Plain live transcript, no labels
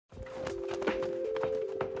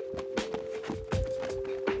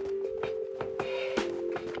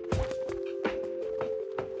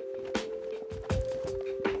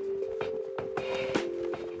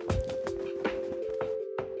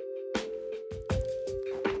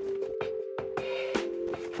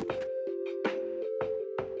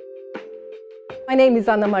My name is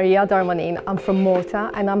Anna Maria Darmanin. I'm from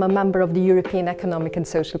Malta and I'm a member of the European Economic and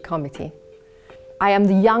Social Committee. I am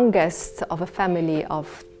the youngest of a family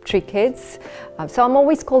of 3 kids, so I'm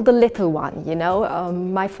always called the little one, you know.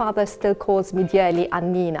 My father still calls me dearly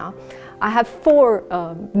Annina. I have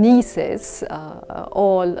 4 nieces,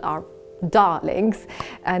 all are darlings,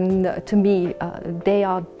 and to me they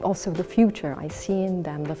are also the future. I see in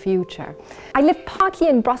them the future. I live partly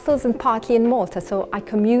in Brussels and partly in Malta, so I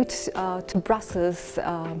commute to Brussels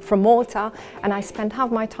from Malta, and I spend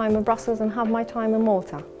half my time in Brussels and half my time in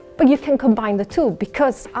Malta. But you can combine the two,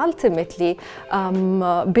 because ultimately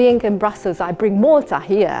being in Brussels I bring Malta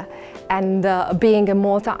here, and being in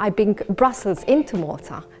Malta I bring Brussels into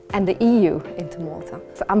Malta and the EU into Malta.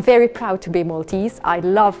 So I'm very proud to be Maltese. I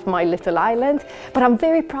love my little island, but I'm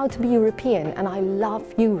very proud to be European, and I love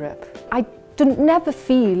Europe. I never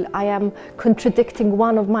feel I am contradicting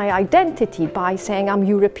one of my identity by saying I'm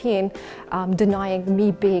European, denying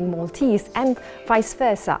me being Maltese, and vice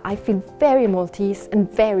versa. I feel very Maltese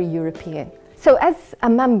and very European. So as a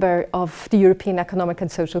member of the European Economic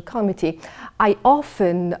and Social Committee, I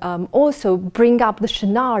often also bring up the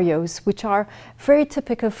scenarios which are very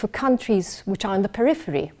typical for countries which are in the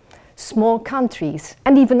periphery, small countries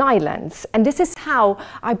and even islands. And this is how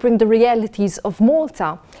I bring the realities of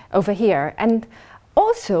Malta over here. And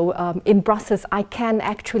also in Brussels I can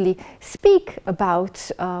actually speak about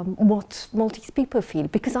what Maltese people feel,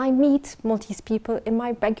 because I meet Maltese people in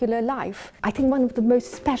my regular life. I think one of the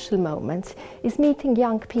most special moments is meeting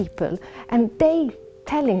young people and they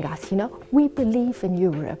telling us, you know, we believe in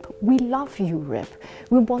Europe, we love Europe,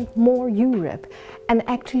 we want more Europe. And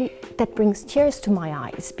actually that brings tears to my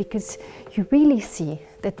eyes, because you really see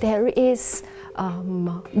that there is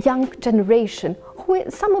young generation who,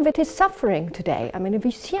 some of it is suffering today. I mean, if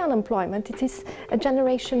you see unemployment, it is a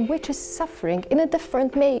generation which is suffering in a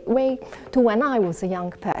different way to when I was a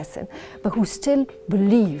young person, but who still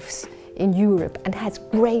believes in Europe and has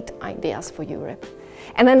great ideas for Europe.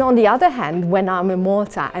 And then on the other hand, when I'm in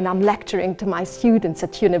Malta and I'm lecturing to my students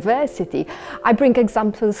at university, I bring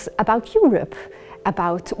examples about Europe,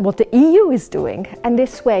 about what the EU is doing. And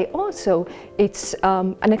this way also it's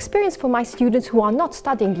an experience for my students who are not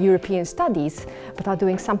studying European studies, but are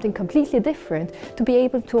doing something completely different, to be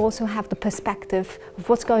able to also have the perspective of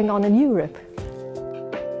what's going on in Europe.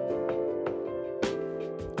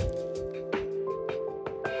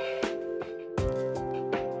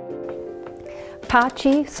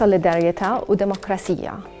 Paċi, solidarjetà u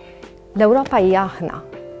demokrazija. L-Ewropa hija aħna.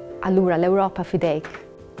 Allura l-Ewropa fidejk.